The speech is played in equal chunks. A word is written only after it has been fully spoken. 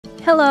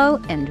Hello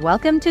and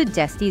welcome to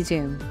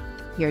Desti-zoom,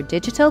 your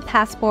digital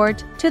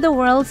passport to the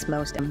world's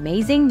most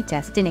amazing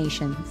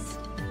destinations.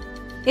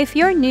 If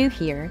you're new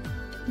here,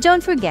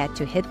 don't forget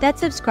to hit that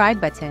subscribe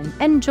button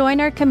and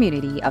join our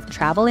community of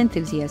travel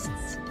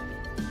enthusiasts.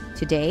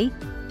 Today,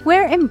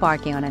 we're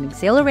embarking on an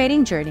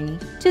exhilarating journey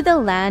to the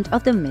land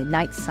of the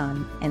midnight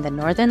sun and the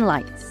northern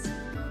lights.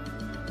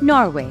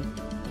 Norway.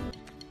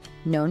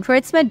 Known for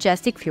its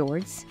majestic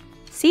fjords,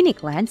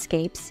 scenic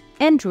landscapes,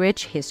 and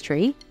rich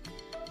history,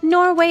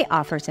 Norway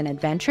offers an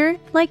adventure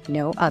like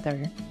no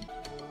other.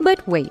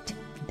 But wait,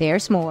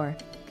 there's more.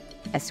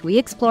 As we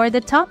explore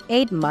the top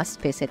 8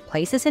 must-visit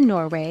places in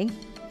Norway,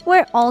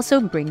 we're also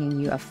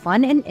bringing you a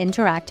fun and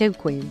interactive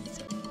quiz.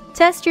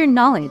 Test your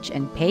knowledge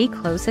and pay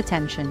close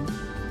attention,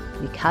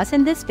 because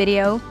in this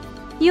video,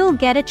 you'll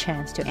get a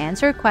chance to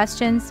answer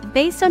questions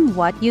based on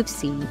what you've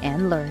seen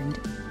and learned.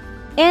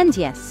 And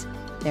yes,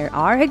 there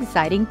are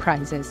exciting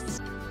prizes.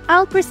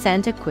 I'll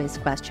present a quiz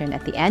question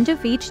at the end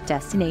of each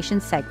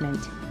destination segment.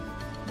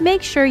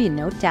 Make sure you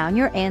note down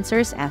your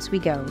answers as we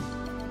go.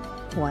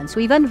 Once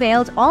we've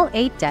unveiled all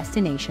 8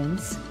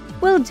 destinations,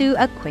 we'll do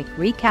a quick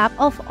recap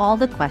of all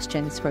the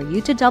questions for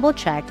you to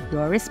double-check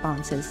your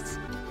responses.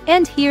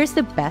 And here's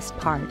the best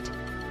part.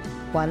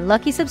 One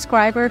lucky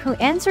subscriber who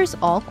answers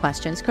all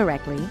questions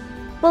correctly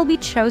will be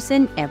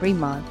chosen every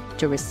month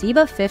to receive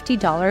a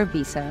 $50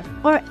 Visa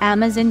or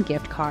Amazon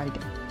gift card.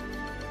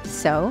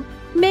 So,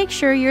 make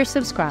sure you're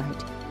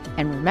subscribed.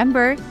 And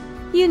remember,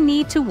 you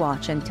need to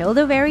watch until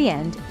the very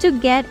end to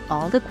get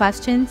all the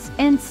questions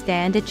and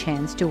stand a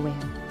chance to win.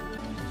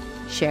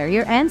 Share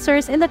your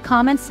answers in the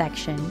comments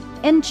section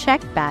and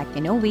check back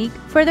in a week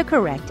for the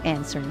correct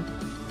answer.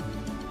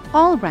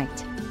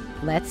 Alright,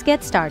 let's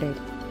get started.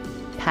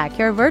 Pack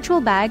your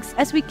virtual bags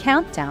as we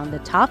count down the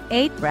top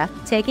 8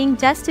 breathtaking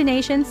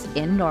destinations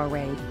in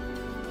Norway.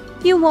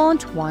 You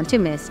won't want to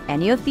miss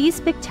any of these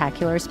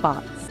spectacular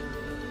spots.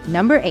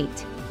 Number 8.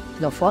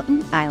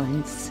 Lofoten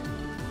Islands.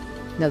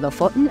 The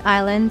Lofoten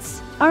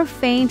Islands are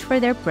famed for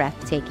their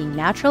breathtaking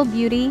natural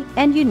beauty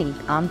and unique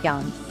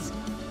ambiance.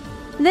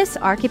 This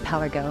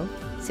archipelago,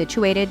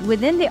 situated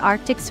within the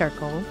Arctic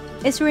Circle,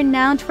 is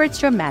renowned for its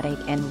dramatic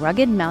and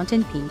rugged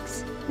mountain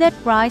peaks that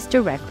rise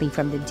directly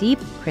from the deep,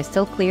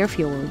 crystal-clear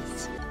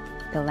fjords.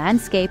 The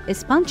landscape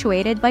is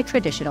punctuated by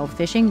traditional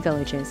fishing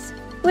villages,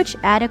 which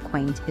add a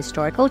quaint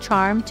historical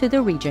charm to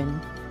the region.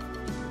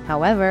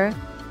 However,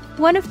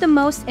 one of the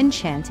most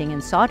enchanting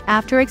and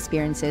sought-after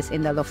experiences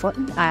in the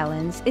Lofoten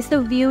Islands is the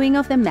viewing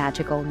of the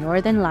magical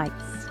northern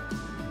lights.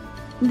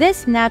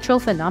 This natural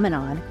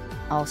phenomenon,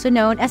 also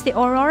known as the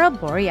aurora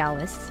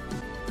borealis,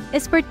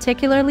 is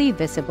particularly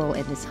visible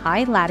in this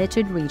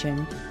high-latitude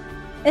region,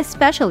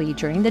 especially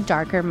during the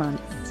darker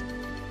months.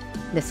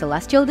 The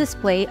celestial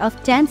display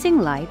of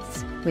dancing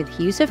lights with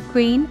hues of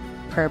green,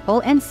 purple,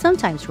 and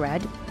sometimes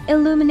red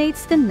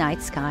illuminates the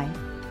night sky,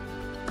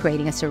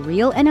 creating a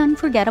surreal and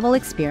unforgettable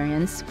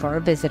experience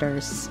for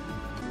visitors.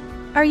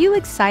 Are you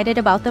excited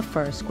about the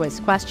first quiz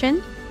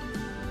question?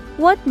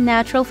 What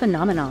natural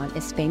phenomenon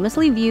is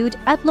famously viewed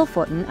at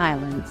Lofoten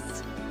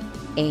Islands?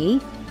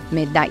 A.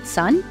 Midnight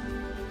sun.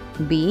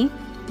 B.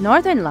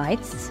 Northern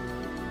lights.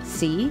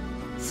 C.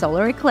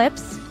 Solar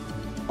eclipse.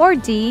 Or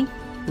D.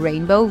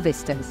 Rainbow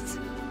vistas.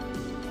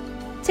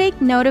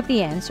 Take note of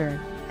the answer,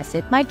 as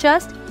it might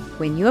just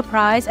win you a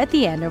prize at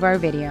the end of our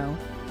video.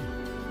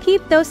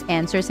 Keep those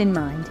answers in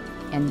mind,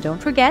 and don't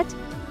forget,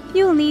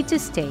 you'll need to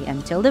stay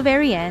until the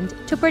very end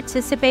to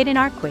participate in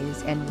our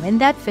quiz and win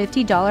that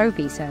 $50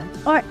 Visa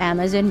or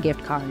Amazon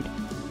gift card.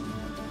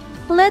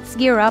 Let's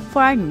gear up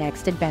for our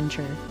next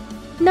adventure.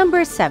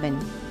 Number 7.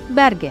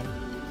 Bergen.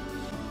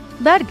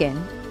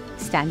 Bergen,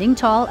 standing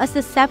tall as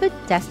the 7th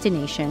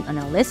destination on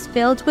a list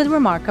filled with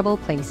remarkable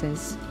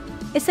places,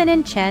 is an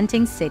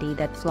enchanting city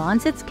that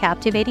flaunts its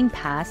captivating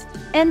past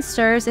and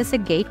serves as a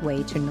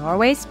gateway to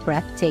Norway's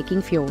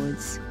breathtaking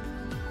fjords.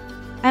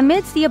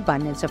 Amidst the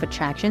abundance of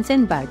attractions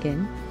in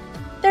Bergen,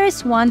 there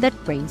is one that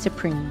reigns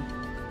supreme: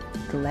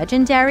 the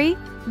legendary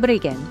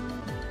Bergen.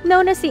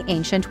 Known as the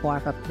ancient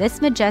wharf of this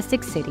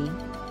majestic city,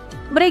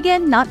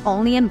 Bergen not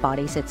only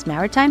embodies its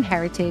maritime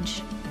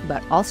heritage,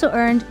 but also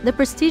earned the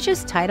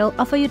prestigious title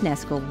of a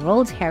UNESCO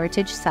World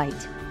Heritage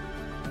Site.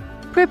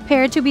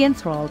 Prepare to be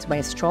enthralled by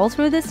a stroll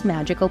through this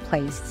magical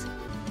place,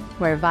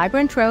 where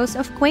vibrant rows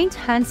of quaint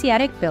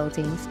Hanseatic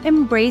buildings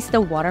embrace the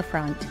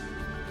waterfront,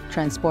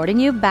 transporting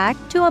you back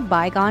to a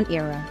bygone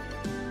era.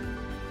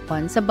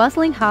 Once a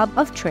bustling hub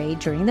of trade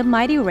during the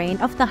mighty reign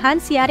of the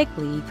Hanseatic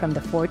League from the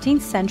 14th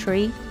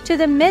century to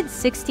the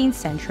mid-16th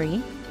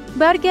century,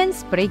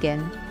 Bergen's Bergen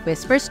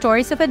whispers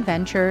stories of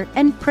adventure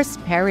and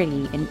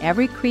prosperity in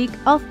every creak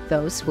of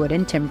those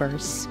wooden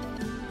timbers.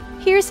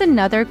 Here's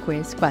another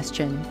quiz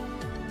question.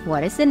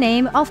 What is the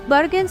name of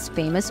Bergen's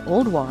famous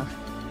old wharf?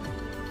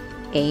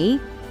 A.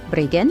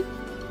 Bryggen.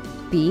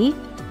 B.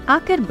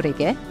 Aker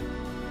Brygge.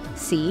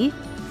 C.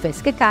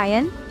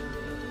 Fiskekaien.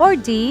 Or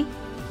D.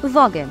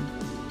 Vågen.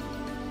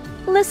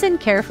 Listen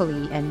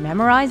carefully and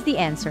memorize the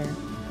answer,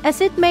 as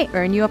it may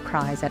earn you a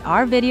prize at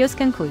our video's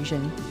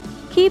conclusion.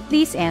 Keep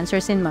these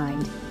answers in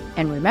mind,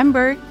 and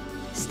remember,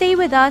 Stay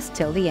with us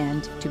till the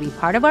end to be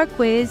part of our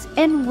quiz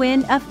and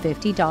win a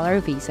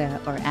 $50 Visa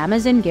or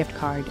Amazon gift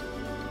card.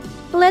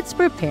 Let's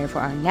prepare for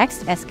our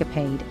next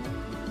escapade.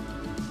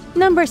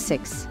 Number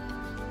 6.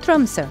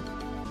 Tromsø.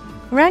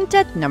 Ranked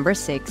at number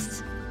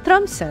 6,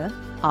 Tromsø,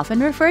 often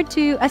referred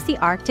to as the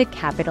Arctic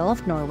capital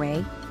of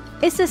Norway,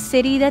 is a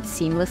city that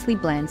seamlessly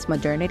blends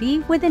modernity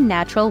with the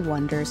natural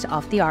wonders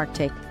of the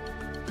Arctic.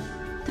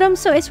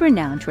 Tromsø is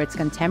renowned for its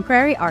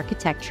contemporary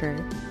architecture,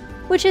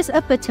 which is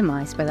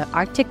epitomized by the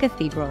Arctic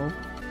Cathedral.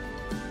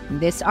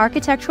 This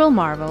architectural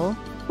marvel,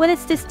 with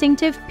its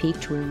distinctive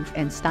peaked roof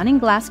and stunning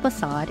glass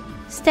facade,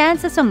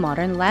 stands as a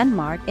modern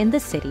landmark in the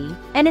city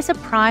and is a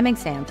prime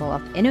example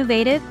of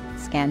innovative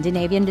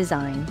Scandinavian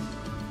design.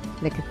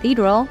 The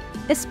cathedral,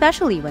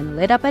 especially when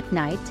lit up at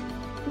night,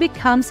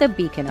 becomes a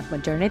beacon of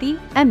modernity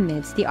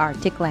amidst the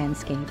Arctic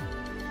landscape.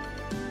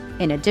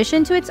 In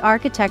addition to its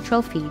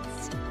architectural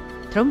feats,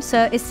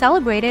 Tromsø is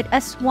celebrated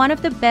as one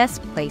of the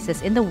best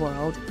places in the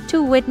world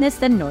to witness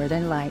the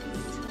Northern Lights.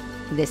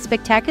 This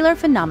spectacular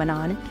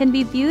phenomenon can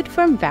be viewed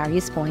from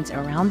various points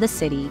around the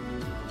city,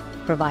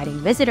 providing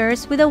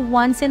visitors with a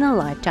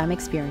once-in-a-lifetime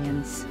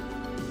experience.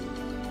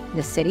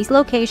 The city's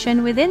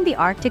location within the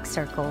Arctic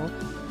Circle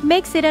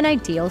makes it an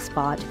ideal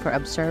spot for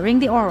observing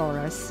the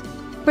auroras,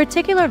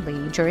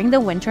 particularly during the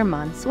winter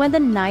months when the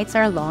nights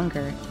are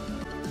longer.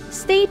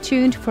 Stay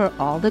tuned for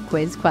all the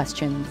quiz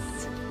questions.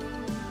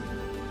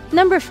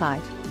 Number 5.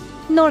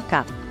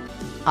 Nordkapp.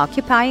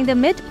 Occupying the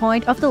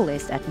midpoint of the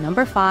list at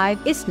number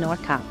 5 is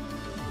Nordkapp,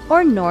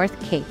 or North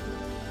Cape,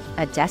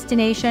 a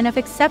destination of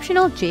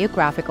exceptional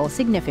geographical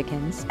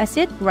significance as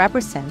it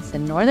represents the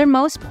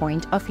northernmost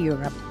point of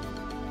Europe.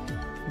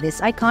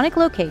 This iconic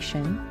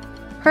location,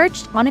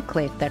 perched on a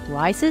cliff that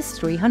rises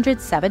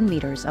 307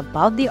 meters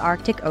above the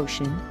Arctic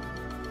Ocean,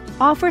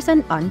 offers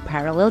an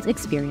unparalleled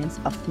experience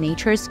of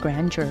nature's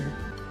grandeur.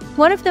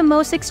 One of the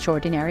most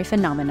extraordinary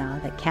phenomena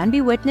that can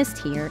be witnessed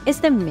here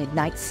is the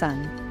midnight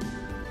sun.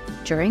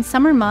 During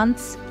summer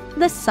months,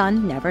 the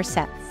sun never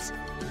sets,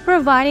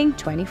 providing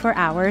 24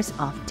 hours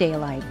of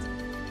daylight.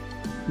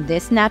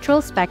 This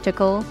natural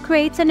spectacle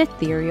creates an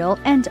ethereal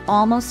and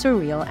almost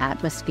surreal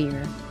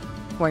atmosphere,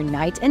 where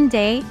night and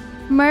day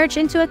merge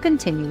into a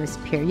continuous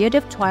period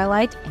of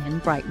twilight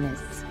and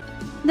brightness.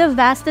 The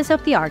vastness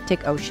of the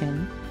Arctic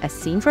Ocean, as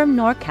seen from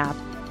Nordkapp,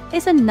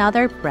 is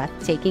another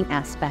breathtaking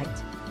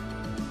aspect.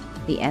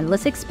 The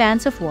endless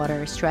expanse of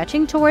water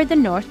stretching toward the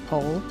North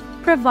Pole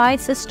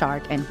provides a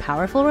stark and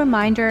powerful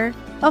reminder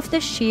of the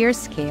sheer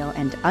scale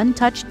and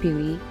untouched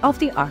beauty of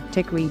the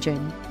Arctic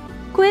region.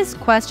 Quiz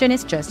question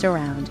is just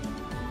around.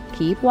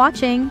 Keep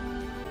watching.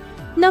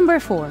 Number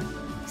 4.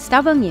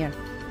 Stavanger.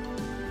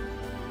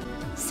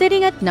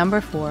 Sitting at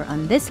number 4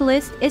 on this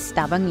list is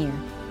Stavanger,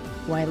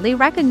 widely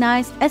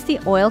recognized as the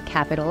oil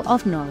capital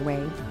of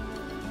Norway.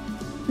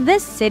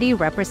 This city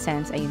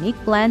represents a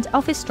unique blend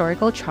of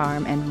historical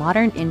charm and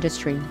modern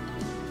industry,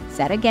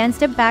 set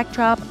against a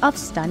backdrop of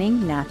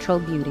stunning natural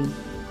beauty.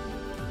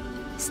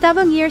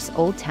 Stavanger's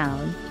Old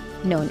Town,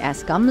 known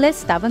as Gamle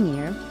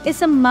Stavanger,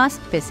 is a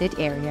must-visit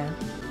area,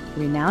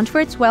 renowned for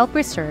its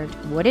well-preserved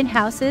wooden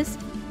houses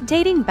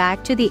dating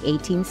back to the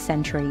 18th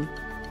century.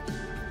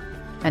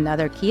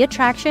 Another key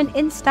attraction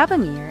in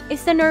Stavanger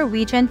is the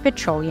Norwegian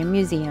Petroleum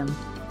Museum.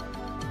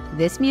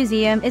 This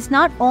museum is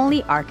not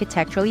only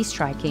architecturally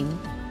striking,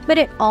 but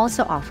it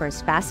also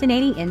offers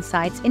fascinating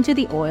insights into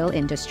the oil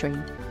industry,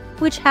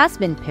 which has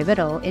been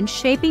pivotal in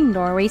shaping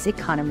Norway's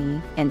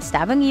economy and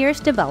Stavanger's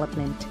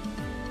development.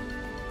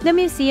 The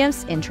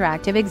museum's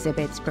interactive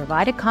exhibits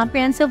provide a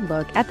comprehensive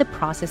look at the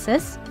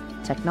processes,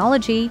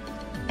 technology,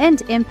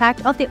 and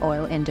impact of the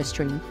oil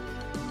industry,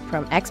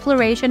 from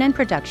exploration and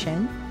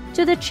production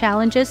to the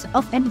challenges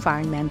of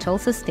environmental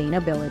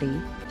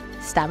sustainability.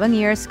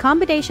 Stavanger's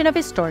combination of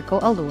historical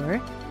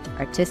allure,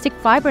 artistic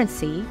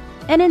vibrancy,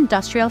 and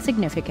industrial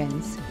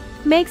significance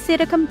makes it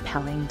a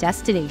compelling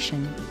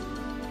destination.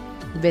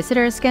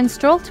 Visitors can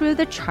stroll through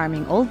the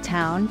charming old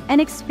town and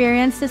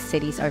experience the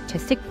city's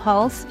artistic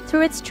pulse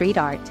through its street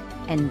art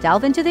and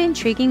delve into the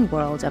intriguing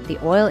world of the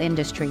oil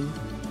industry,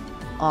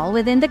 all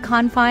within the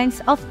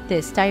confines of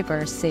this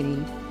diverse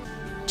city.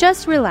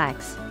 Just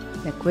relax.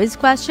 The quiz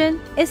question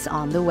is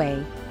on the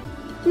way.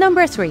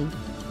 Number 3.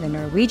 The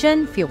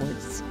Norwegian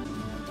Fjords.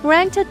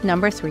 Ranked at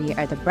number 3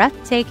 are the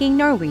breathtaking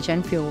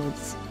Norwegian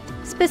fjords,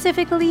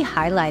 specifically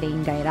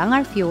highlighting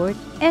Geirangerfjord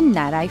and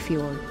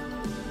Nærøyfjord,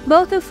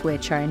 both of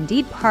which are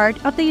indeed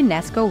part of the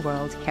UNESCO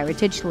World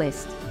Heritage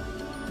List.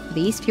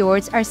 These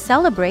fjords are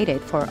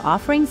celebrated for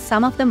offering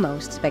some of the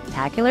most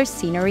spectacular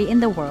scenery in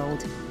the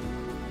world.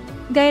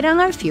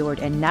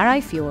 Geirangerfjord and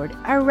Nærøyfjord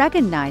are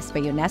recognized by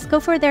UNESCO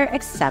for their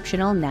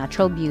exceptional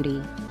natural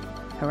beauty,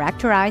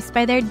 characterized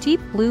by their deep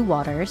blue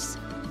waters,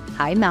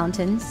 high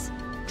mountains,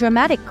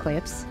 dramatic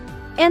cliffs,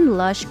 and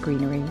lush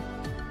greenery.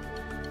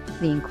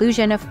 The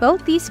inclusion of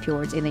both these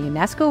fjords in the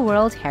UNESCO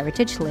World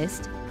Heritage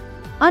List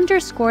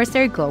underscores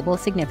their global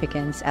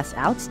significance as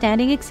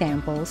outstanding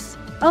examples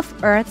of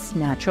Earth's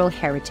natural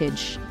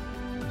heritage,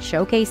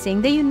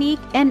 showcasing the unique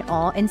and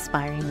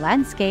awe-inspiring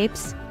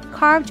landscapes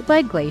carved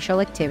by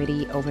glacial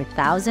activity over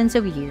thousands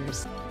of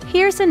years.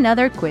 Here's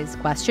another quiz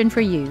question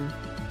for you.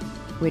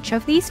 Which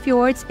of these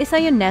fjords is a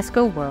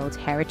UNESCO World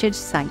Heritage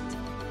Site?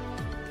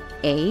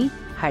 A.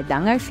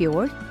 Hardanger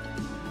Fjord,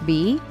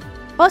 B.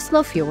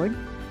 Oslo Fjord,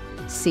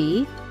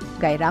 C.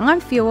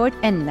 Geiranger Fjord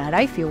and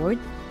Narai Fjord,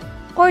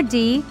 or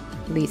D.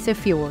 Lyse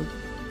Fjord?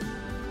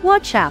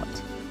 Watch out!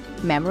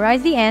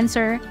 Memorize the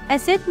answer,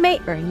 as it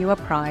may earn you a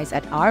prize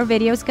at our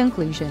video's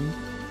conclusion.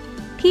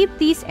 Keep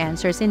these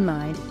answers in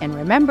mind, and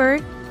remember,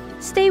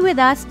 stay with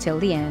us till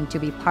the end to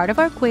be part of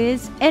our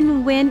quiz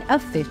and win a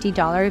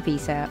 $50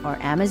 Visa or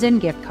Amazon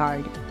gift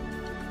card.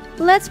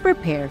 Let's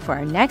prepare for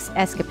our next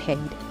escapade.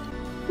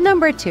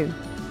 Number 2.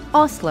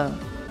 Oslo.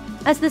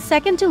 As the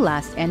second to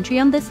last entry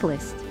on this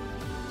list,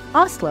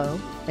 Oslo,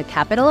 the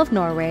capital of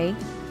Norway,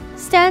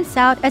 stands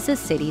out as a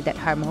city that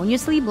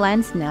harmoniously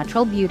blends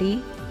natural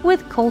beauty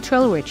with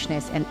cultural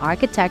richness and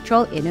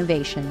architectural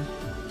innovation.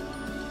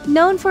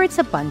 Known for its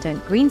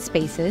abundant green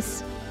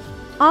spaces,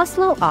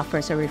 Oslo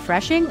offers a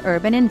refreshing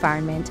urban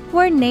environment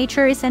where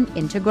nature is an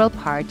integral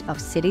part of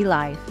city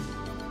life.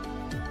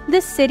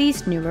 The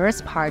city's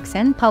numerous parks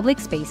and public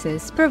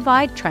spaces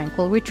provide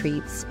tranquil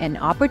retreats and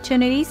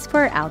opportunities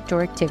for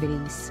outdoor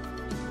activities,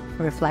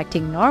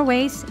 reflecting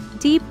Norway's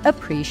deep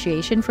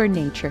appreciation for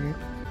nature.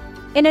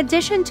 In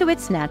addition to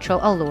its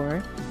natural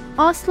allure,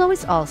 Oslo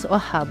is also a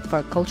hub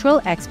for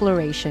cultural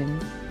exploration,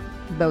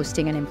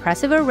 boasting an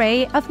impressive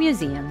array of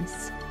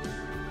museums.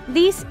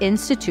 These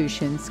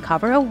institutions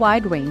cover a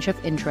wide range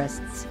of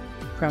interests,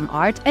 from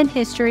art and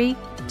history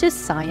to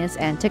science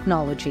and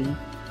technology,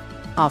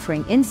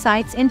 offering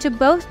insights into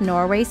both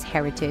Norway's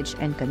heritage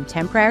and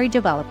contemporary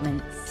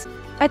developments.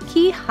 A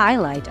key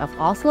highlight of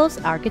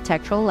Oslo's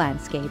architectural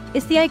landscape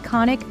is the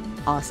iconic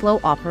Oslo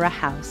Opera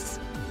House.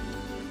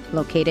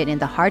 Located in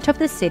the heart of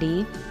the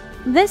city,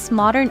 this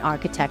modern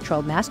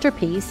architectural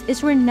masterpiece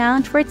is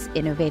renowned for its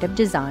innovative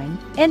design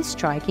and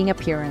striking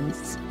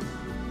appearance.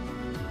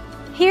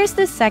 Here's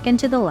the second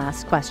to the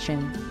last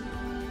question.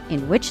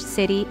 In which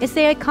city is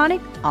the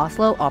iconic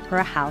Oslo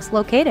Opera House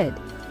located?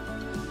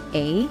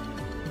 A.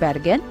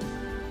 Bergen,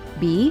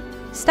 B.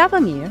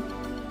 Stavanger,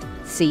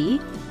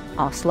 C.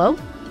 Oslo,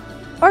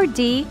 or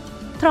D.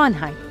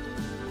 Trondheim?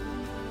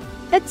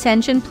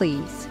 Attention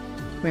please.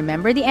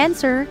 Remember the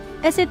answer,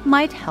 as it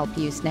might help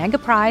you snag a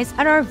prize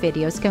at our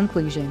video's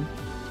conclusion.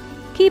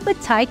 Keep a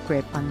tight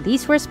grip on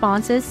these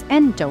responses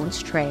and don't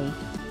stray.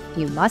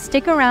 You must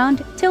stick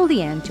around till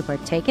the end to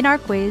partake in our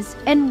quiz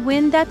and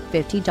win that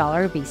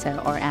 $50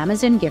 Visa or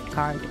Amazon gift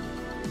card.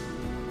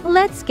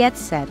 Let's get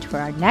set for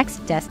our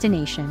next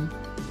destination.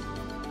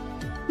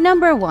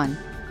 Number 1.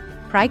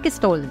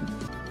 Preikestolen.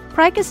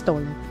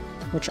 Preikestolen,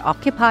 which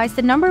occupies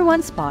the number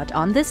 1 spot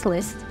on this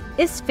list,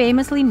 is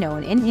famously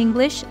known in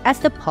English as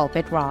the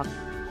Pulpit Rock.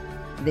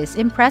 This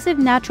impressive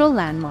natural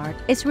landmark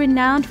is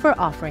renowned for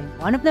offering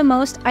one of the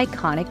most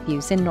iconic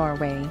views in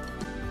Norway.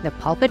 The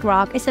Pulpit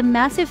Rock is a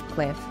massive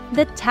cliff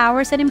that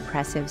towers an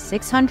impressive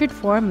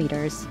 604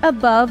 meters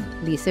above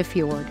Lyse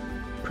Fjord,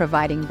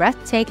 providing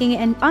breathtaking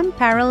and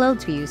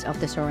unparalleled views of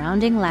the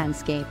surrounding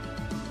landscape.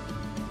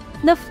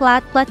 The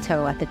flat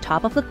plateau at the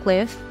top of the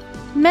cliff,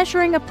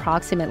 measuring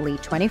approximately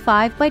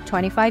 25 by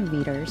 25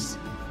 meters,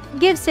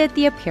 gives it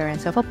the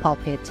appearance of a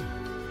pulpit,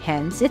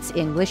 hence its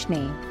English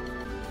name.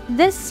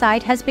 This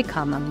site has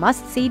become a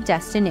must-see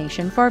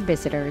destination for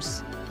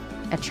visitors,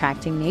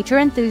 attracting nature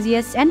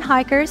enthusiasts and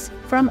hikers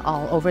from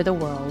all over the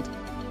world.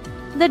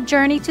 The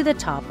journey to the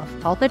top of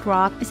Pulpit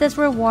Rock is as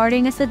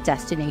rewarding as the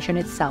destination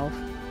itself,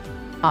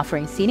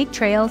 offering scenic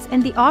trails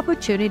and the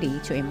opportunity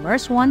to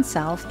immerse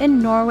oneself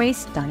in Norway's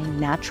stunning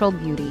natural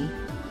beauty.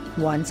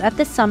 Once at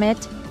the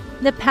summit,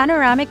 the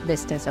panoramic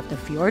vistas of the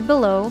fjord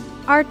below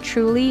are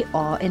truly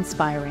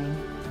awe-inspiring,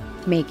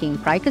 making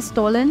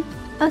Preikestolen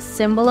a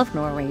symbol of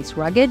Norway's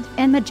rugged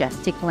and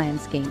majestic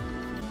landscape.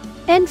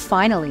 And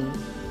finally,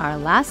 our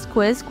last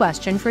quiz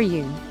question for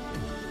you.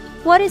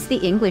 What is the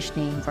English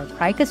name for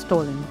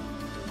Preikestolen?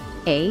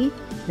 A.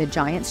 The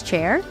Giant's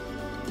Chair,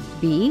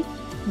 B.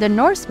 The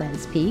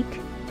Norseman's Peak,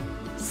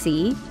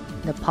 C.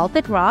 The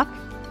Pulpit Rock,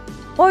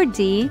 or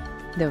D.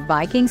 The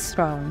Viking's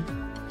Throne?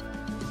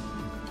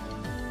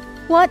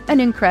 What an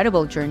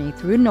incredible journey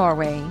through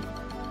Norway!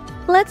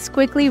 Let's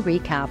quickly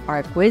recap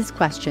our quiz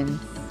questions.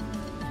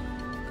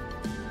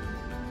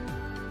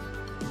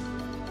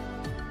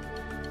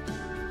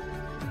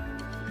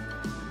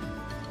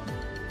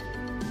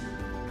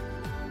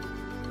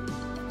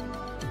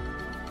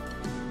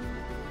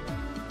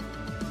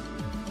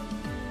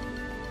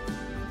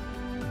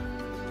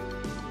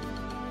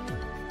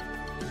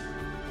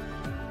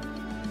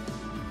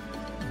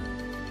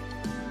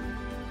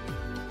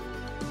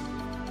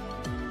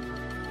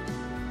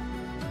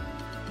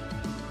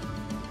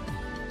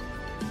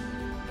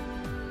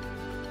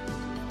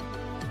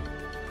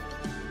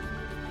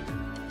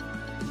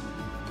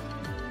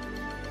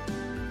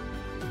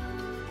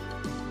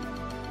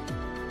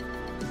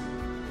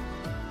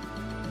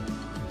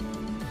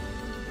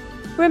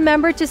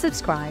 Remember to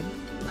subscribe,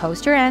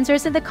 post your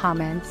answers in the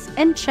comments,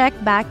 and check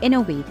back in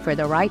a week for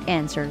the right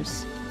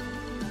answers.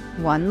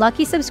 One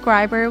lucky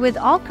subscriber with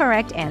all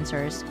correct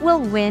answers will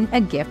win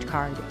a gift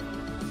card.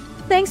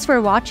 Thanks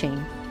for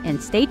watching,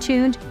 and stay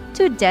tuned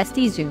to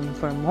Desti-zoom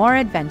for more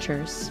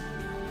adventures.